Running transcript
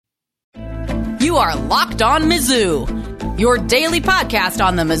You are Locked On Mizzou, your daily podcast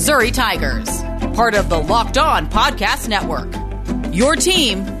on the Missouri Tigers. Part of the Locked On Podcast Network. Your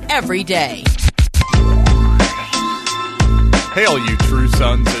team every day. Hail, you true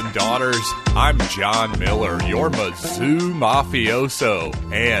sons and daughters. I'm John Miller, your Mizzou mafioso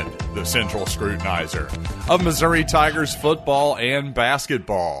and the central scrutinizer of Missouri Tigers football and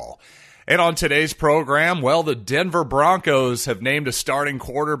basketball. And on today's program, well, the Denver Broncos have named a starting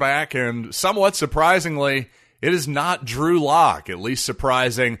quarterback, and somewhat surprisingly, it is not Drew Lock, at least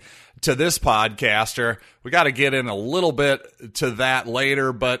surprising to this podcaster. We got to get in a little bit to that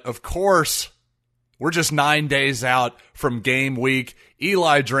later, but of course, we're just 9 days out from game week.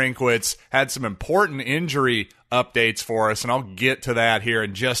 Eli Drinkwitz had some important injury updates for us, and I'll get to that here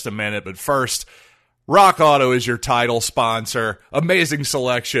in just a minute. But first, Rock Auto is your title sponsor. Amazing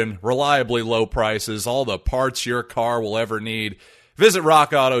selection, reliably low prices, all the parts your car will ever need. Visit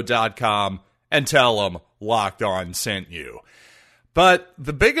rockauto.com and tell them Locked On sent you. But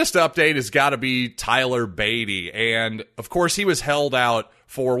the biggest update has got to be Tyler Badie, and of course he was held out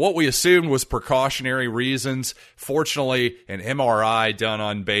for what we assumed was precautionary reasons. Fortunately, an MRI done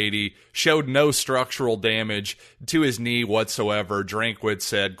on Badie showed no structural damage to his knee whatsoever. Drinkwitz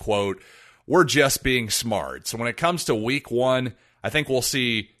said, quote, "We're just being smart." So when it comes to week one, I think we'll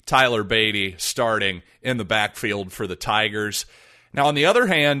see Tyler Badie starting in the backfield for the Tigers. Now, on the other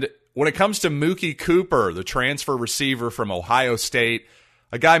hand, when it comes to Mookie Cooper, the transfer receiver from Ohio State,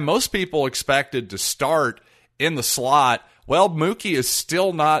 a guy most people expected to start in the slot, well, Mookie is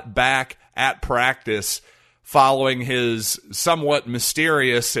still not back at practice following his somewhat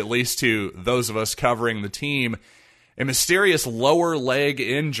mysterious, at least to those of us covering the team, a mysterious lower leg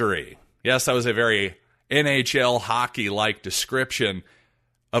injury. Yes, that was a very NHL hockey-like description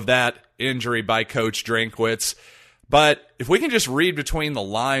of that injury by Coach Drinkwitz. But if we can just read between the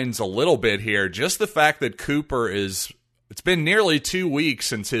lines a little bit here, just the fact that Cooper it's been nearly 2 weeks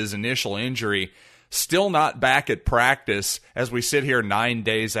since his initial injury, still not back at practice as we sit here 9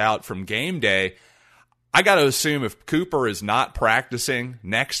 days out from game day. I got to assume if Cooper is not practicing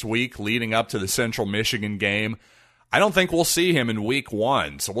next week leading up to the Central Michigan game, I don't think we'll see him in week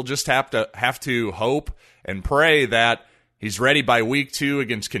one. So we'll just have to hope and pray that he's ready by week 2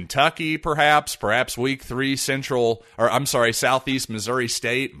 against Kentucky, perhaps week 3 Southeast Missouri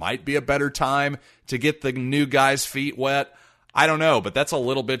State might be a better time to get the new guy's feet wet. I don't know, but that's a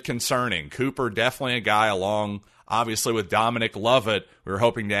little bit concerning. Cooper, definitely a guy along, obviously, with Dominic Lovett. We were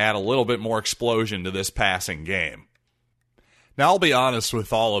hoping to add a little bit more explosion to this passing game. Now, I'll be honest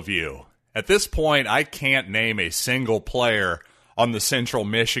with all of you. At this point, I can't name a single player on the Central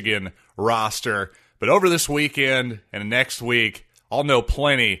Michigan roster, but over this weekend and next week, I'll know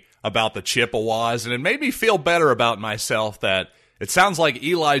plenty about the Chippewas, and it made me feel better about myself that it sounds like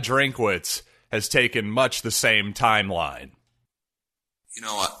Eli Drinkwitz has taken much the same timeline. You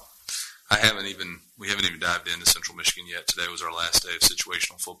know what? We haven't even dived into Central Michigan yet. Today was our last day of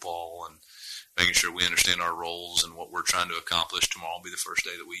situational football and making sure we understand our roles and what we're trying to accomplish. Tomorrow will be the first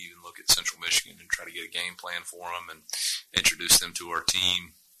day that we even look at Central Michigan and try to get a game plan for them and introduce them to our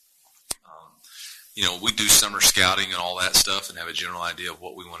team. We do summer scouting and all that stuff and have a general idea of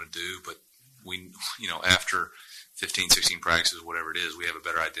what we want to do, but after 15, 16 practices, whatever it is, we have a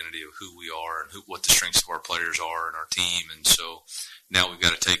better identity of who we are and what the strengths of our players are and our team. And so now we've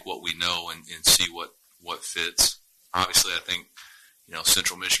got to take what we know and see what fits. Obviously, I think,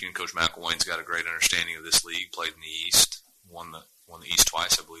 Central Michigan, Coach McElwain's got a great understanding of this league, played in the East, won the East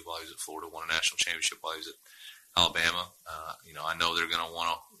twice, I believe, while he was at Florida, won a national championship while he was at Alabama. I know they're going to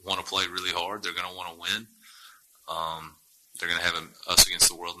want to play really hard. They're going to want to win. They're going to have us against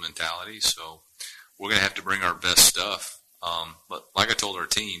the world mentality. So we're going to have to bring our best stuff. But like I told our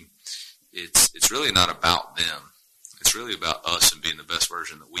team, it's really not about them. It's really about us and being the best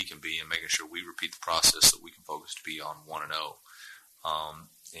version that we can be and making sure we repeat the process that we can focus to be on 1-0.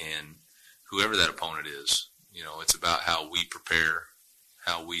 And whoever that opponent is, it's about how we prepare,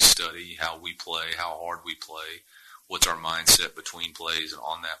 how we study, how we play, how hard we play, what's our mindset between plays and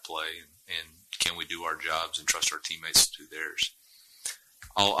on that play, and can we do our jobs and trust our teammates to do theirs.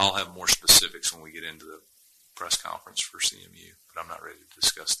 I'll have more specifics when we get into the press conference for CMU, but I'm not ready to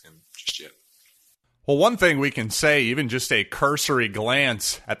discuss them just yet. Well, one thing we can say, even just a cursory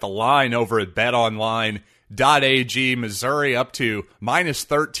glance at the line over at betonline.ag, Missouri up to minus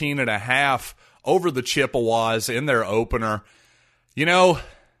 13.5 over the Chippewas in their opener.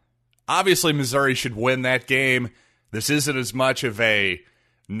 Obviously Missouri should win that game. This isn't as much of a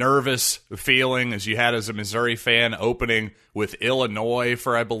nervous feeling as you had as a Missouri fan opening with Illinois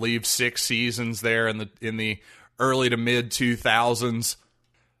for, I believe, 6 seasons there in the early to mid 2000s.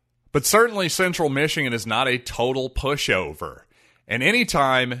 But certainly Central Michigan is not a total pushover. And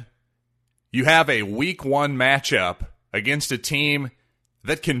anytime you have a week 1 matchup against a team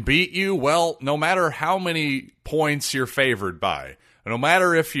that can beat you, well, no matter how many points you're favored by, no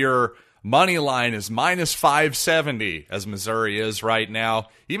matter if your money line is minus 570, as Missouri is right now,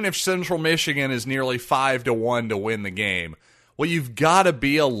 even if Central Michigan is nearly 5-1 to win the game, well, you've got to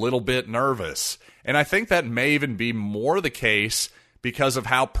be a little bit nervous. And I think that may even be more the case because of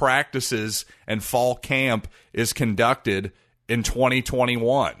how practices and fall camp is conducted in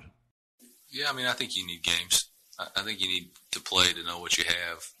 2021. Yeah, I mean, I think you need games. I think you need to play to know what you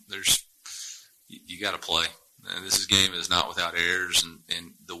have. You got to play. And this game is not without errors, and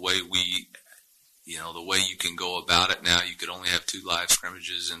the way the way you can go about it now, you could only have 2 live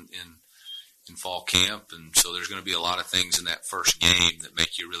scrimmages in fall camp, and so there's going to be a lot of things in that first game that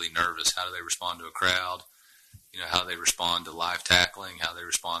make you really nervous. How do they respond to a crowd? How they respond to live tackling, how they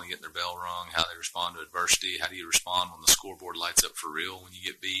respond to getting their bell rung, how they respond to adversity. How do you respond when the scoreboard lights up for real when you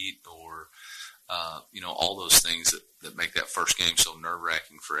get beat, or all those things that make that first game so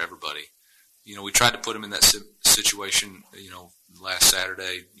nerve-wracking for everybody. We tried to put them in that situation, last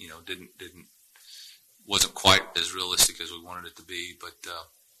Saturday, wasn't quite as realistic as we wanted it to be, but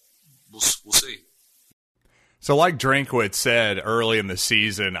we'll see. So like Drinkwitz said early in the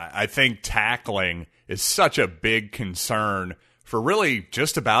season, I think tackling is such a big concern for really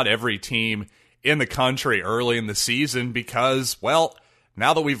just about every team in the country early in the season because, well,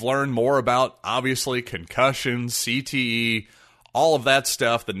 now that we've learned more about, obviously, concussions, CTE, all of that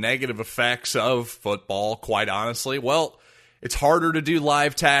stuff, the negative effects of football, quite honestly, well, it's harder to do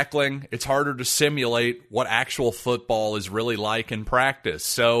live tackling. It's harder to simulate what actual football is really like in practice.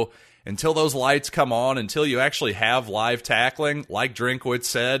 So until those lights come on, until you actually have live tackling, like Drinkwitz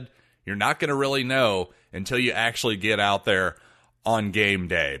said, you're not going to really know until you actually get out there on game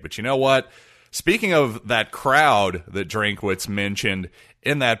day. But you know what? Speaking of that crowd that Drinkwitz mentioned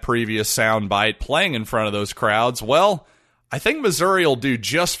in that previous soundbite, playing in front of those crowds, well, I think Missouri will do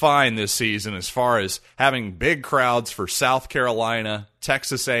just fine this season as far as having big crowds for South Carolina,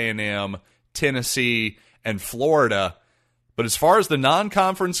 Texas A&M, Tennessee, and Florida. But as far as the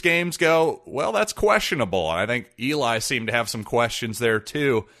non-conference games go, well, that's questionable. And I think Eli seemed to have some questions there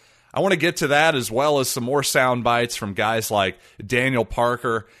too. I want to get to that as well as some more sound bites from guys like Daniel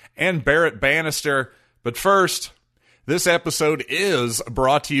Parker and Barrett Bannister. But first, this episode is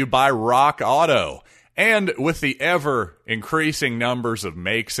brought to you by Rock Auto. And with the ever-increasing numbers of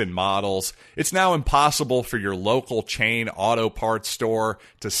makes and models, it's now impossible for your local chain auto parts store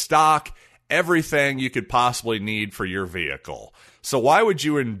to stock everything you could possibly need for your vehicle. So why would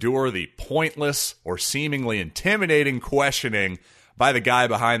you endure the pointless or seemingly intimidating questioning by the guy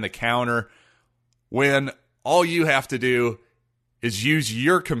behind the counter when all you have to do is use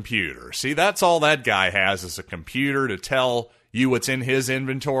your computer? See, that's all that guy has is a computer to tell you what's in his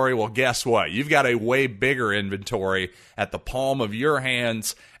inventory. Well, guess what? You've got a way bigger inventory at the palm of your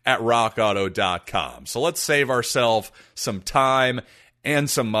hands at rockauto.com. So let's save ourselves some time and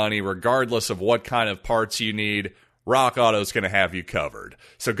some money, regardless of what kind of parts you need. Rock Auto is going to have you covered.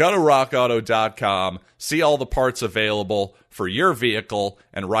 So go to rockauto.com, see all the parts available for your vehicle,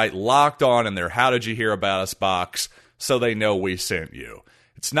 and write Locked On in their How Did You Hear About Us box so they know we sent you.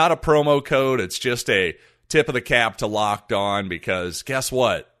 It's not a promo code. It's just a tip of the cap to Locked On because guess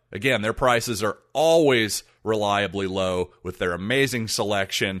what? Again, their prices are always reliably low with their amazing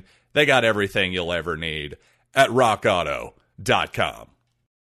selection. They got everything you'll ever need at rockauto.com.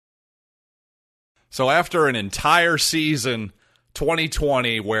 So after an entire season,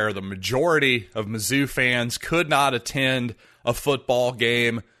 2020, where the majority of Mizzou fans could not attend a football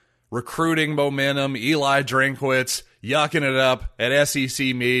game, recruiting momentum, Eli Drinkwitz yucking it up at SEC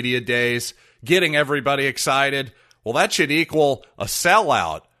Media Days, getting everybody excited, well, that should equal a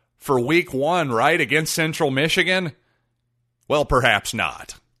sellout for week 1, right, against Central Michigan? Well, perhaps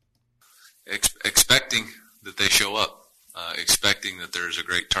not. Expecting that they show up. Expecting that there's a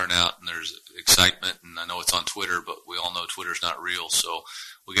great turnout and there's excitement, and I know it's on Twitter, but we all know Twitter's not real, so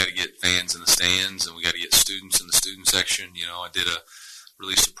we got to get fans in the stands and we got to get students in the student section. I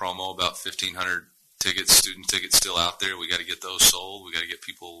released a promo about 1,500 tickets, student tickets still out there. We got to get those sold. We got to get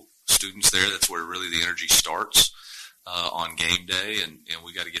students there. That's where really the energy starts on game day, and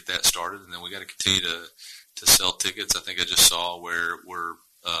we got to get that started, and then we got to continue to sell tickets. I think I just saw where we're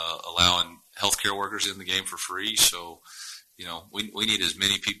allowing healthcare workers in the game for free, so we need as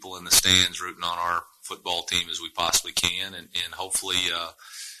many people in the stands rooting on our football team as we possibly can, and hopefully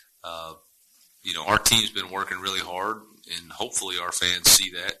our team's been working really hard, and hopefully our fans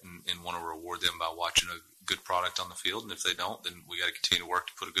see that and want to reward them by watching a good product on the field. And if they don't, then we got to continue to work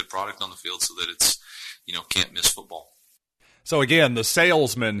to put a good product on the field so that it's, can't miss football. So again, the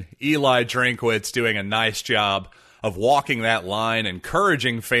salesman, Eli Drinkwitz, doing a nice job of walking that line,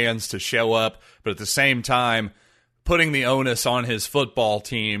 encouraging fans to show up, but at the same time, putting the onus on his football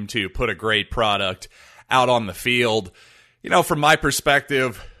team to put a great product out on the field. From my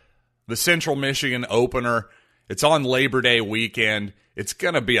perspective, the Central Michigan opener, it's on Labor Day weekend. It's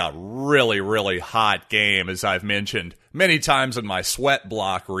going to be a really, really hot game, as I've mentioned many times in my sweat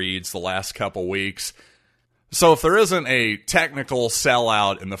block reads the last couple weeks. So if there isn't a technical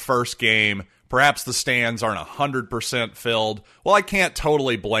sellout in the first game, perhaps the stands aren't 100% filled, well, I can't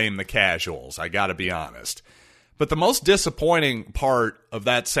totally blame the casuals, I got to be honest. But the most disappointing part of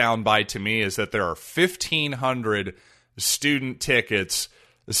that soundbite to me is that there are 1,500 student tickets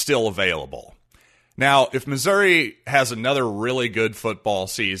still available. Now, if Missouri has another really good football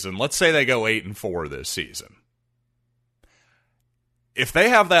season, let's say they go 8-4 this season. If they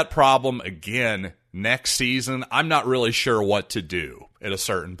have that problem again next season, I'm not really sure what to do at a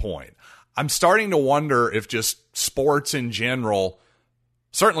certain point. I'm starting to wonder if just sports in general,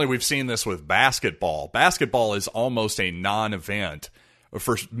 certainly we've seen this with basketball. Basketball is almost a non-event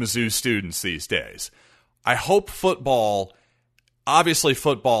for Mizzou students these days. I hope football, obviously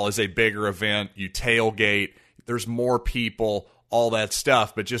football is a bigger event. You tailgate, there's more people, all that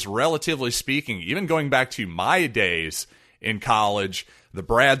stuff. But just relatively speaking, even going back to my days in college, the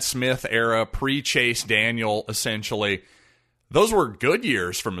Brad Smith era, pre-Chase Daniel, essentially, those were good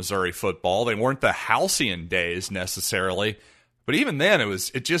years for Missouri football. They weren't the halcyon days necessarily. But even then,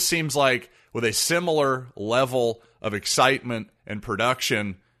 it just seems like with a similar level of excitement and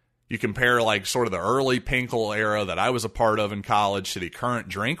production, you compare like sort of the early Pinkel era that I was a part of in college to the current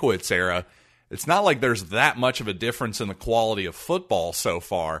Drinkwitz era. It's not like there's that much of a difference in the quality of football so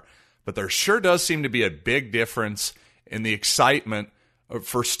far, but there sure does seem to be a big difference in the excitement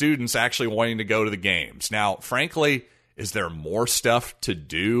for students actually wanting to go to the games. Now, frankly, is there more stuff to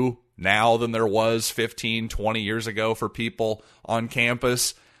do now than there was 15, 20 years ago for people on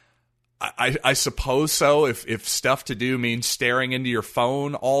campus? I suppose so. If stuff to do means staring into your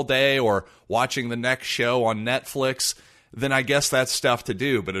phone all day or watching the next show on Netflix, then I guess that's stuff to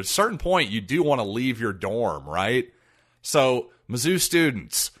do. But at a certain point, you do want to leave your dorm, right? So, Mizzou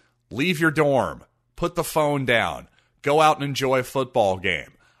students, leave your dorm. Put the phone down. Go out and enjoy a football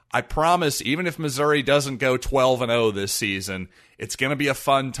game. I promise, even if Missouri doesn't go 12-0 this season, it's going to be a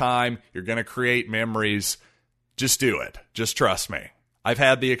fun time. You're going to create memories. Just do it. Just trust me. I've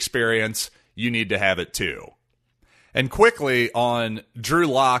had the experience. You need to have it too. And quickly on Drew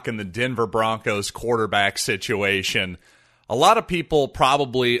Lock and the Denver Broncos quarterback situation, a lot of people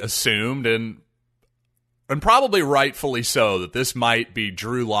probably assumed, and probably rightfully so, that this might be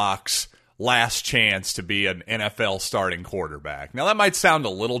Drew Lock's last chance to be an NFL starting quarterback. Now, that might sound a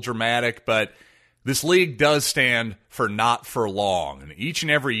little dramatic, but this league does stand for not for long. And each and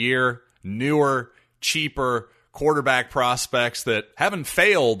every year, newer, cheaper quarterback prospects that haven't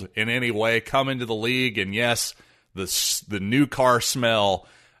failed in any way come into the league. And yes, the new car smell,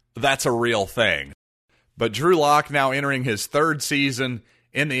 that's a real thing. But Drew Lock now entering his third season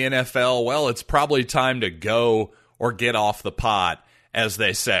in the NFL, well, it's probably time to go or get off the pot, as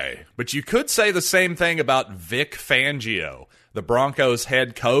they say. But you could say the same thing about Vic Fangio, the Broncos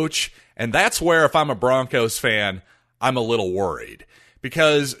head coach, and that's where, if I'm a Broncos fan, I'm a little worried.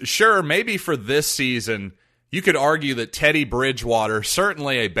 Because, sure, maybe for this season, you could argue that Teddy Bridgewater,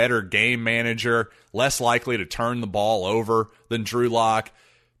 certainly a better game manager, less likely to turn the ball over than Drew Lock,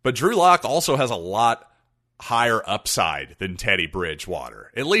 but Drew Lock also has a lot higher upside than Teddy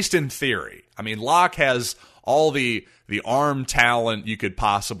Bridgewater, at least in theory. I mean, Lock has all the arm talent you could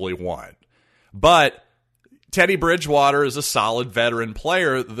possibly want. But Teddy Bridgewater is a solid veteran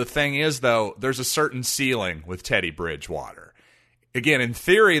player. The thing is, though, there's a certain ceiling with Teddy Bridgewater. Again, in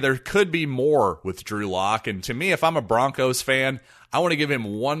theory, there could be more with Drew Lock. And to me, if I'm a Broncos fan, I want to give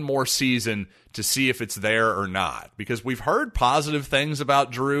him one more season to see if it's there or not. Because we've heard positive things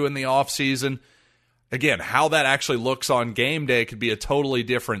about Drew in the offseason. Again, how that actually looks on game day could be a totally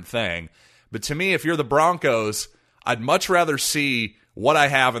different thing. But to me, if you're the Broncos, I'd much rather see what I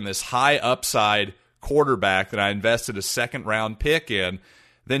have in this high upside quarterback that I invested a second-round pick in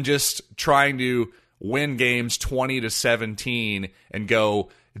than just trying to win games 20-17 and go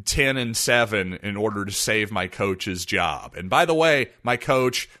 10-7 in order to save my coach's job. And by the way, my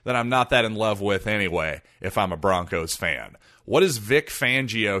coach that I'm not that in love with anyway, if I'm a Broncos fan. What has Vic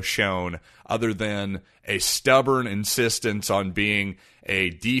Fangio shown other than a stubborn insistence on being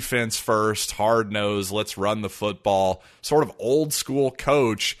a defense first, hard nose, let's run the football, sort of old school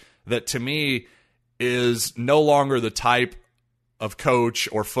coach that to me is no longer the type of coach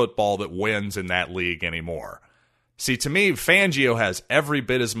or football that wins in that league anymore. See, to me, Fangio has every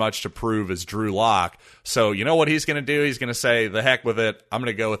bit as much to prove as Drew Lock. So you know what he's going to do? He's going to say, the heck with it. I'm going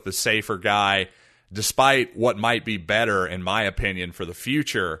to go with the safer guy, despite what might be better, in my opinion, for the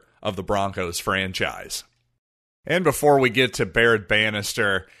future of the Broncos franchise. And before we get to Barrett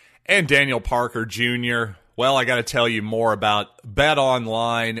Bannister and Daniel Parker Jr., well, I got to tell you more about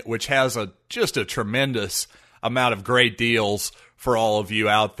BetOnline, which has just a tremendous amount of great deals for all of you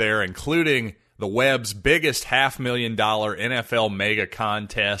out there, including the web's biggest $500,000 NFL mega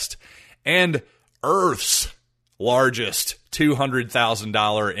contest and Earth's largest $200,000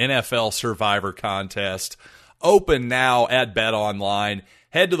 NFL Survivor contest. Open now at BetOnline.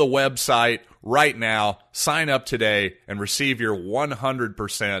 Head to the website right now, sign up today, and receive your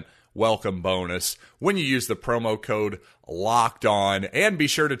 100% welcome bonus when you use the promo code LOCKEDON. And be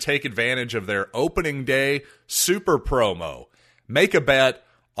sure to take advantage of their opening day super promo. Make a bet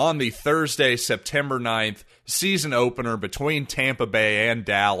on the Thursday, September 9th season opener between Tampa Bay and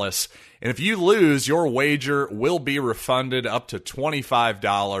Dallas. And if you lose, your wager will be refunded up to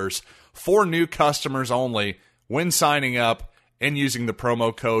 $25 for new customers only when signing up and using the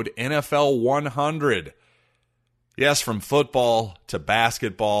promo code NFL100. Yes, from football to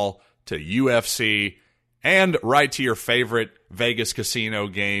basketball to UFC and right to your favorite Vegas casino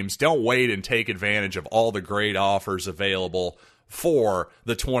games. Don't wait and take advantage of all the great offers available for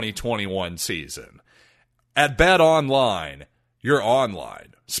the 2021 season. At BetOnline, your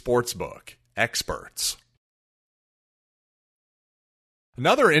online sportsbook experts.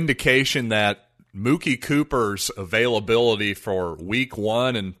 Another indication that Mookie Cooper's availability for week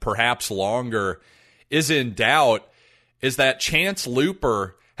 1 and perhaps longer is in doubt is that Chance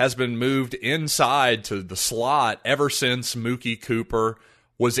Looper has been moved inside to the slot ever since Mookie Cooper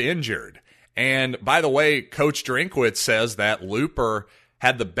was injured. And by the way, Coach Drinkwitz says that Looper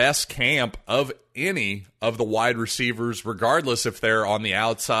had the best camp of any of the wide receivers, regardless if they're on the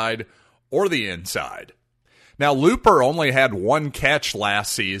outside or the inside. Now, Looper only had one catch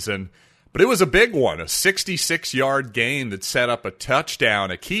last season, but it was a big one, a 66-yard gain that set up a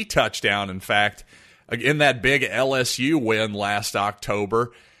touchdown, a key touchdown, in fact, in that big LSU win last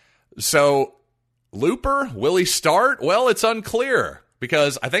October. So, Looper, will he start? Well, it's unclear,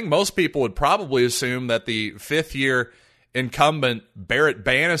 because I think most people would probably assume that the fifth-year incumbent Barrett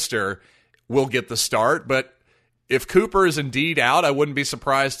Bannister will get the start. But if Cooper is indeed out, I wouldn't be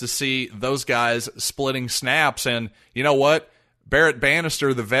surprised to see those guys splitting snaps. And you know what? Barrett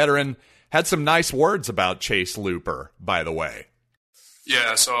Bannister, the veteran, had some nice words about Chase Looper, by the way.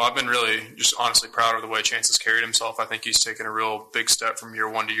 Yeah, so I've been really just honestly proud of the way Chance has carried himself. I think he's taken a real big step from year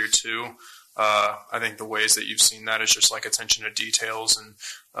 1 to year 2. I think the ways that you've seen that is just like attention to details and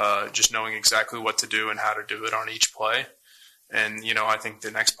just knowing exactly what to do and how to do it on each play. And, you know, I think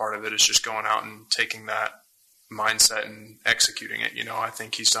the next part of it is just going out and taking that mindset and executing it. You know, I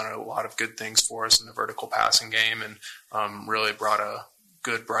think he's done a lot of good things for us in the vertical passing game and really brought a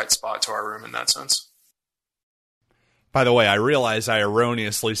good bright spot to our room in that sense. By the way, I realize I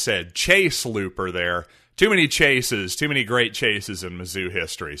erroneously said Chase Looper there. Too many chases, too many great chases in Mizzou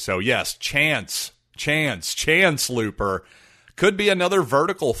history. So yes, Chance Looper could be another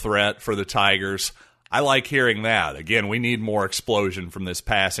vertical threat for the Tigers. I like hearing that. Again, we need more explosion from this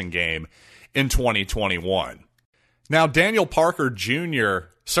passing game in 2021. Now, Daniel Parker Jr.,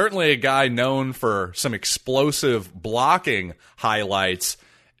 certainly a guy known for some explosive blocking highlights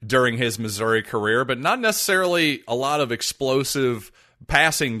during his Missouri career, but not necessarily a lot of explosive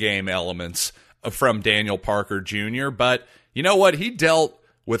passing game elements from Daniel Parker Jr. But you know what? He dealt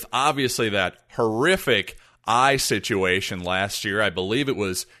with obviously that horrific eye situation last year. I believe it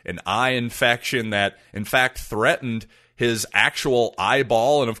was an eye infection that, in fact, threatened his actual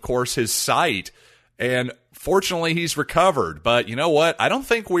eyeball and, of course, his sight. And fortunately, he's recovered. But you know what? I don't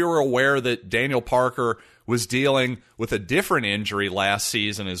think we were aware that Daniel Parker was dealing with a different injury last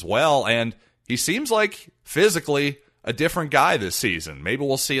season as well. And he seems like physically a different guy this season. Maybe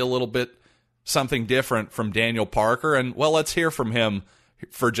we'll see a little bit something different from Daniel Parker. And, well, let's hear from him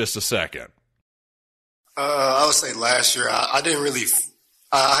for just a second. I would say last year I didn't really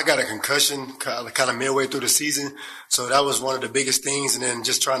I got a concussion kind of midway through the season, so that was one of the biggest things. And then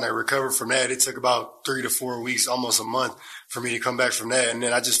just trying to recover from that, it took about 3 to 4 weeks, almost a month, for me to come back from that. And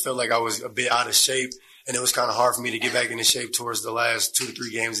then I just felt like I was a bit out of shape, and it was kind of hard for me to get back into shape towards the last 2 to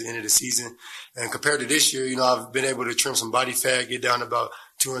 3 games at the end of the season. And compared to this year, you know, I've been able to trim some body fat, get down to about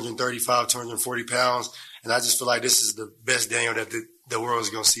 235, 240 pounds. And I just feel like this is the best Daniel that the world is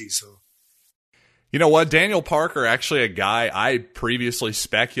going to see. So, you know what? Daniel Parker, actually a guy I previously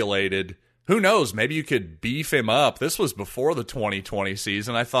speculated, who knows, maybe you could beef him up. This was before the 2020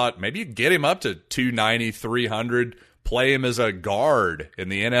 season. I thought maybe you get him up to 290, 300, play him as a guard in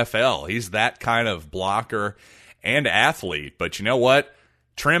the NFL. He's that kind of blocker and athlete. But you know what?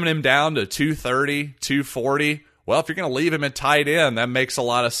 Trimming him down to 230, 240, well, if you're going to leave him at tight end, that makes a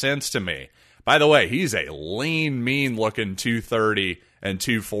lot of sense to me. By the way, he's a lean, mean-looking 230 and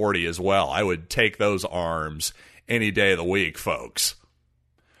 240 as well. I would take those arms any day of the week, folks.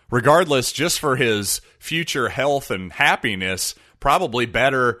 Regardless, just for his future health and happiness, probably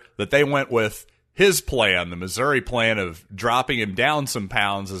better that they went with his plan, the Missouri plan of dropping him down some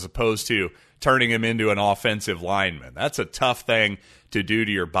pounds as opposed to turning him into an offensive lineman. That's a tough thing to do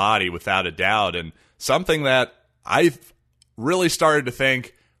to your body, without a doubt, and something that I've really started to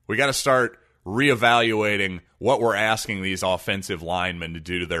think we got to start reevaluating what we're asking these offensive linemen to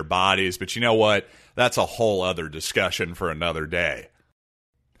do to their bodies. But you know what? That's a whole other discussion for another day.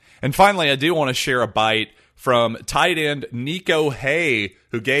 And finally, I do want to share a bite from tight end Nico Hay,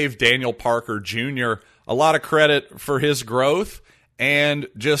 who gave Daniel Parker Jr. a lot of credit for his growth, and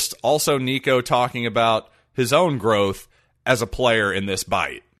just also Nico talking about his own growth as a player in this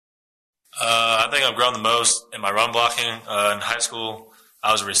bite. I think I've grown the most in my run blocking. In high school,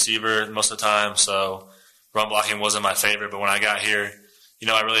 I was a receiver most of the time, so run blocking wasn't my favorite. But when I got here,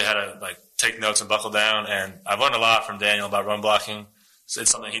 I really had to take notes and buckle down. And I've learned a lot from Daniel about run blocking. So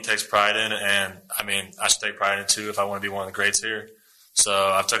it's something he takes pride in, and I should take pride in it too if I want to be one of the greats here. So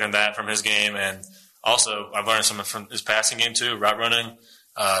I've taken that from his game, and also I've learned something from his passing game too, route running,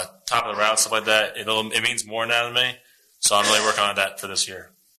 top of the route, stuff like that. It means more now to me. So I'm really working on that for this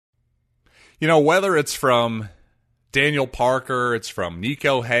year. Whether it's from Daniel Parker, it's from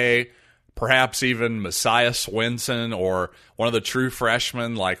Nico Hay, perhaps even Messiah Swinson, or one of the true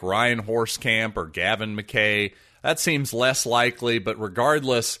freshmen like Ryan Horskamp or Gavin McKay, that seems less likely. But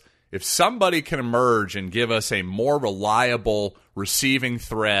regardless, if somebody can emerge and give us a more reliable receiving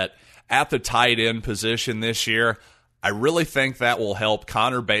threat at the tight end position this year, I really think that will help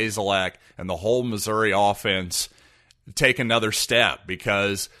Connor Bazelak and the whole Missouri offense take another step,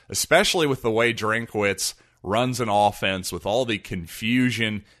 because especially with the way Drinkwitz runs an offense, with all the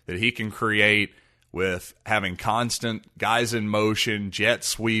confusion that he can create with having constant guys in motion, jet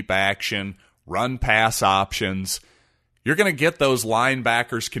sweep action, run pass options, you're going to get those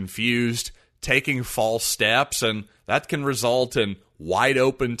linebackers confused, taking false steps, and that can result in wide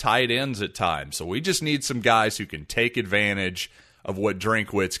open tight ends at times. So we just need some guys who can take advantage of what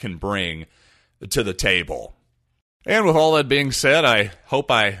Drinkwitz can bring to the table. And with all that being said, I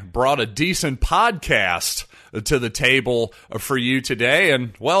hope I brought a decent podcast to the table for you today.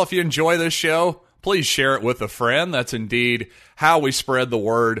 And, well, if you enjoy this show, please share it with a friend. That's indeed how we spread the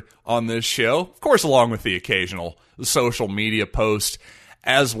word on this show. Of course, along with the occasional social media post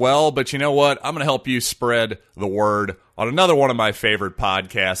as well. But you know what? I'm going to help you spread the word on another one of my favorite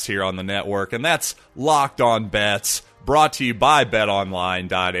podcasts here on the network, and that's Locked On Bets, brought to you by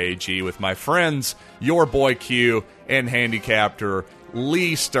BetOnline.ag with my friends, your boy Q, and handicapper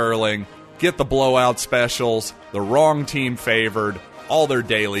Lee Sterling. Get the blowout specials, the wrong team favored, all their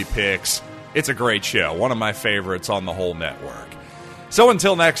daily picks. It's a great show, one of my favorites on the whole network. So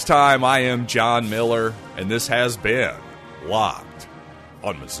until next time, I am John Miller, and this has been Locked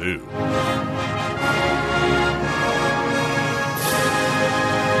on Mizzou.